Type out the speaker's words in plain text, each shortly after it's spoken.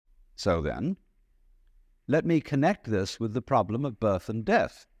So then, let me connect this with the problem of birth and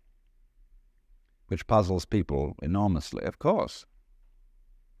death, which puzzles people enormously, of course.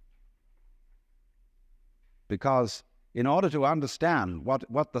 Because in order to understand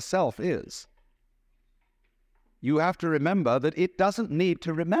what the self is, you have to remember that it doesn't need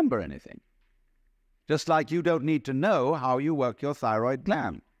to remember anything. Just like you don't need to know how you work your thyroid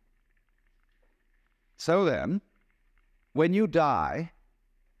gland. So then, when you die,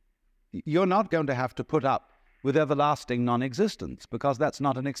 you're not going to have to put up with everlasting non-existence, because that's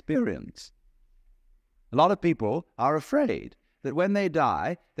not an experience. A lot of people are afraid that when they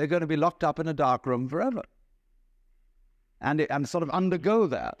die, they're going to be locked up in a dark room forever and sort of undergo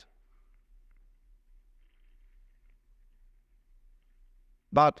that.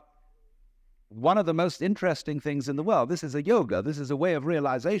 But one of the most interesting things in the world, this is a yoga, this is a way of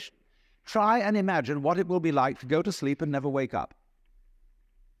realization. Try and imagine what it will be like to go to sleep and never wake up.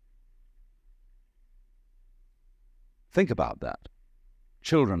 Think about that.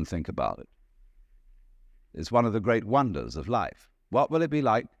 Children think about it. It's one of the great wonders of life. What will it be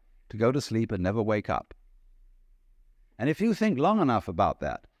like to go to sleep and never wake up? And if you think long enough about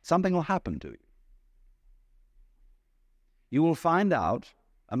that, something will happen to you. You will find out,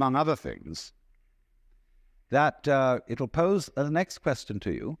 among other things, that it'll pose the next question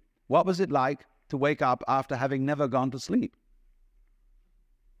to you. What was it like to wake up after having never gone to sleep?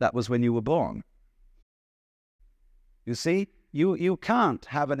 That was when you were born. You see, you can't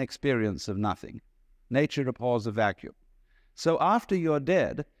have an experience of nothing. Nature abhors a vacuum. So after you're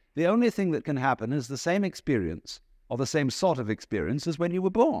dead, the only thing that can happen is the same experience, or the same sort of experience as when you were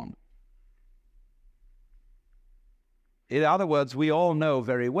born. In other words, we all know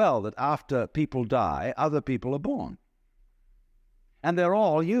very well that after people die, other people are born. And they're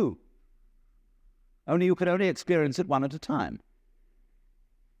all you. Only you can only experience it one at a time.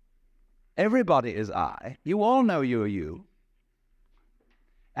 Everybody is I. You all know you are you.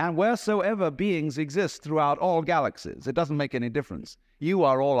 And wheresoever beings exist throughout all galaxies, it doesn't make any difference. You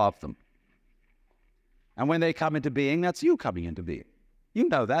are all of them. And when they come into being, that's you coming into being. You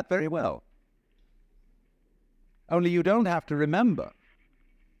know that very well. Only you don't have to remember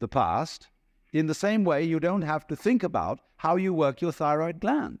the past in the same way you don't have to think about how you work your thyroid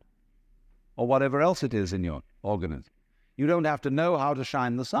gland or whatever else it is in your organism. You don't have to know how to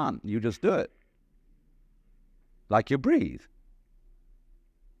shine the sun. You just do it. Like you breathe.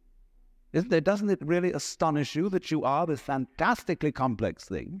 Doesn't it really astonish you that you are this fantastically complex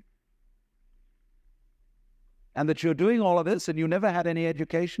thing? And that you're doing all of this and you never had any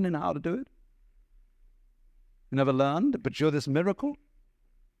education in how to do it? You never learned, but you're this miracle?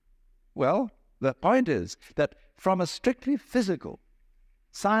 Well, the point is that from a strictly physical,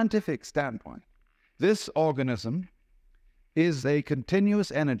 scientific standpoint, this organism is a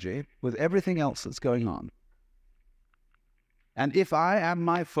continuous energy with everything else that's going on. And if I am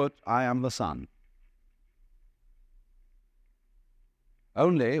my foot, I am the sun.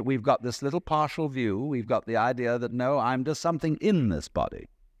 Only we've got this little partial view. We've got the idea that, no, I'm just something in this body,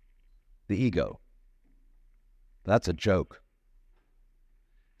 the ego. That's a joke.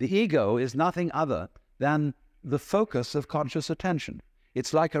 The ego is nothing other than the focus of conscious attention.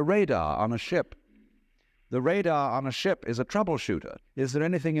 It's like a radar on a ship. The radar on a ship is a troubleshooter. Is there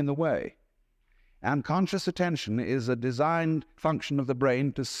anything in the way? And conscious attention is a designed function of the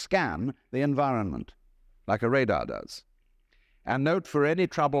brain to scan the environment, like a radar does, and note for any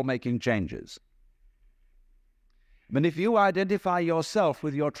trouble-making changes. But if you identify yourself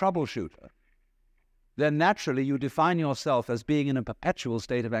with your troubleshooter, then naturally you define yourself as being in a perpetual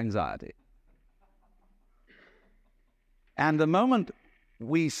state of anxiety. And the moment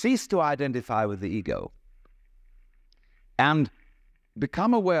we cease to identify with the ego and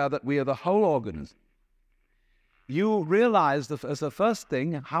become aware that we are the whole organism, you realize as the first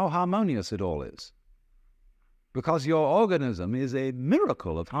thing how harmonious it all is. Because your organism is a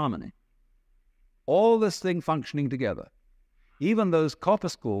miracle of harmony. All this thing functioning together. Even those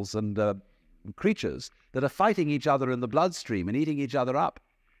corpuscles and creatures that are fighting each other in the bloodstream and eating each other up.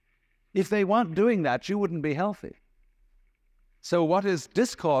 If they weren't doing that, you wouldn't be healthy. So what is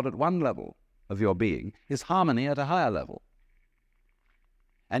discord at one level of your being is harmony at a higher level.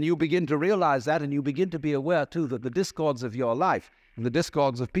 And you begin to realize that, and you begin to be aware, too, that the discords of your life and the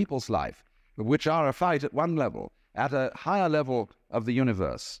discords of people's life, which are a fight at one level, at a higher level of the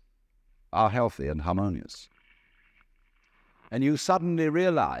universe, are healthy and harmonious. And you suddenly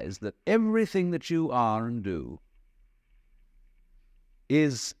realize that everything that you are and do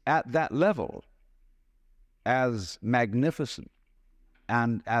is at that level as magnificent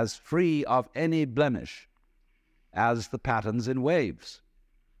and as free of any blemish as the patterns in waves.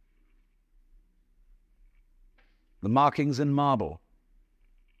 the markings in marble,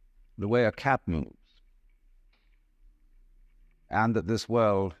 the way a cat moves, and that this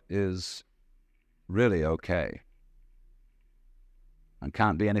world is really okay and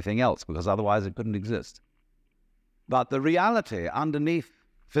can't be anything else, because otherwise it couldn't exist. But the reality underneath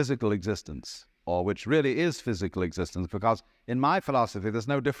physical existence, or which really is physical existence, because in my philosophy there's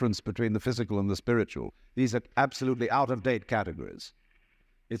no difference between the physical and the spiritual. These are absolutely out-of-date categories.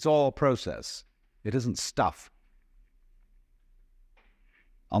 It's all process. It isn't stuff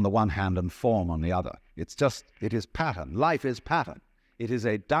on the one hand and form on the other. It is pattern. Life is pattern. It is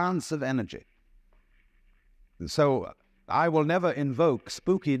a dance of energy. So I will never invoke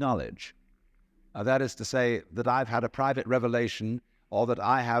spooky knowledge. That is to say that I've had a private revelation, or that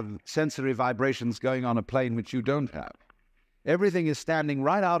I have sensory vibrations going on a plane which you don't have. Everything is standing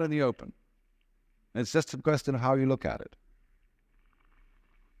right out in the open. It's just a question of how you look at it.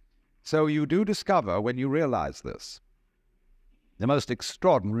 So you do discover, when you realize this, the most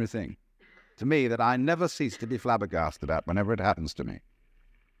extraordinary thing to me that I never cease to be flabbergasted at whenever it happens to me.